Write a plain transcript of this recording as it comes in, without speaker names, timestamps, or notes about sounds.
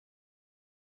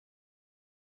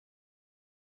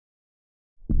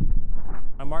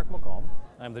Mark McComb.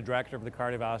 I'm the director of the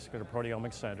Cardiovascular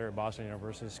Proteomics Center at Boston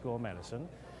University School of Medicine.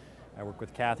 I work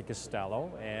with Kathy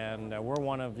Costello, and we're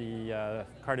one of the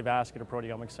Cardiovascular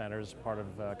Proteomics Centers, part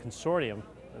of a consortium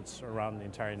that's around the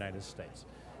entire United States.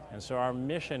 And so our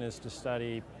mission is to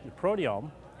study the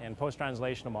proteome and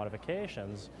post-translational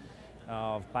modifications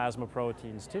of plasma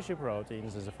proteins, tissue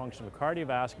proteins, as a function of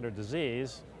cardiovascular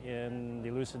disease in the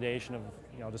elucidation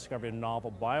of, discovery of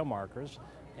novel biomarkers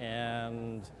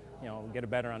and, get a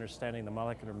better understanding of the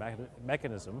molecular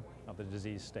mechanism of the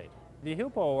disease state. The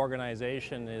HUPO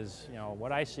organization is,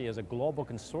 what I see as a global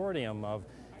consortium of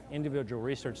individual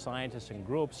research scientists and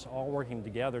groups all working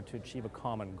together to achieve a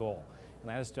common goal.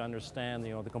 And that is to understand,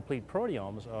 the complete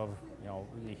proteomes of,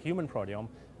 the human proteome,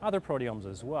 other proteomes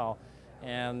as well,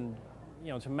 and,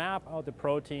 to map out the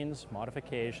proteins,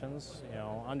 modifications,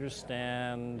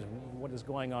 understand what is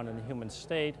going on in the human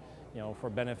state,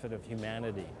 for benefit of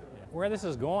humanity. Where this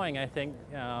is going, I think,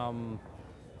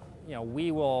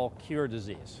 we will cure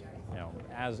disease.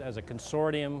 As a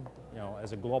consortium,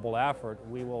 as a global effort,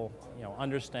 we will,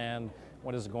 understand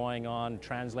what is going on,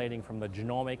 translating from the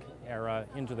genomic era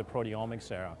into the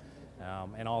proteomics era.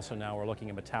 And also now we're looking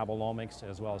at metabolomics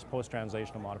as well as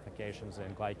post-translational modifications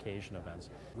and glycation events.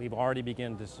 We've already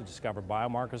begun to discover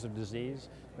biomarkers of disease.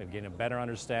 We've gained a better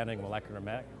understanding of molecular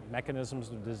mechanisms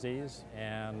of disease,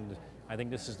 and I think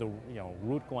this is the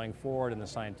route going forward in the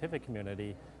scientific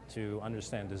community to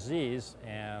understand disease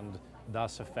and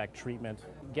thus affect treatment.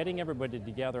 Getting everybody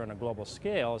together on a global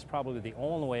scale is probably the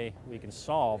only way we can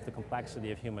solve the complexity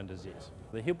of human disease.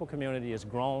 The HUPO community has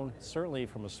grown certainly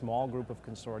from a small group of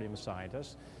consortium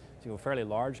scientists to a fairly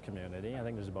large community. I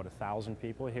think there's about 1,000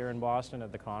 people here in Boston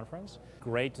at the conference.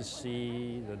 Great to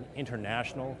see the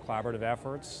international collaborative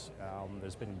efforts.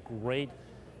 There's been great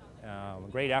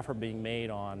effort being made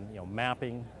on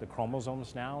mapping the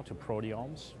chromosomes now to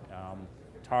proteomes.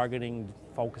 Targeting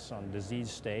focus on disease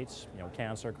states,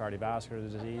 cancer, cardiovascular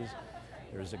disease.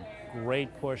 There's a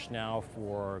great push now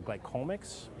for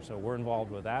glycomics, so we're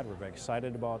involved with that. We're very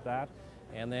excited about that.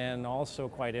 And then also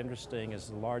quite interesting is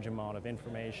the large amount of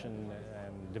information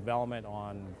and development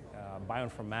on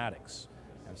bioinformatics.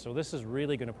 And so this is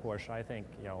really going to push, I think,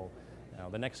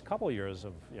 the next couple of years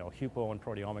of HUPO and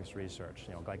proteomics research,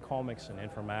 glycomics and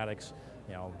informatics,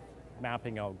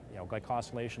 mapping out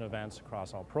glycosylation events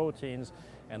across all proteins,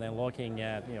 and then looking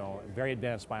at very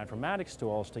advanced bioinformatics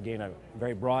tools to gain a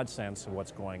very broad sense of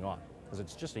what's going on, because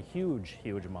it's just a huge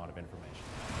amount of information.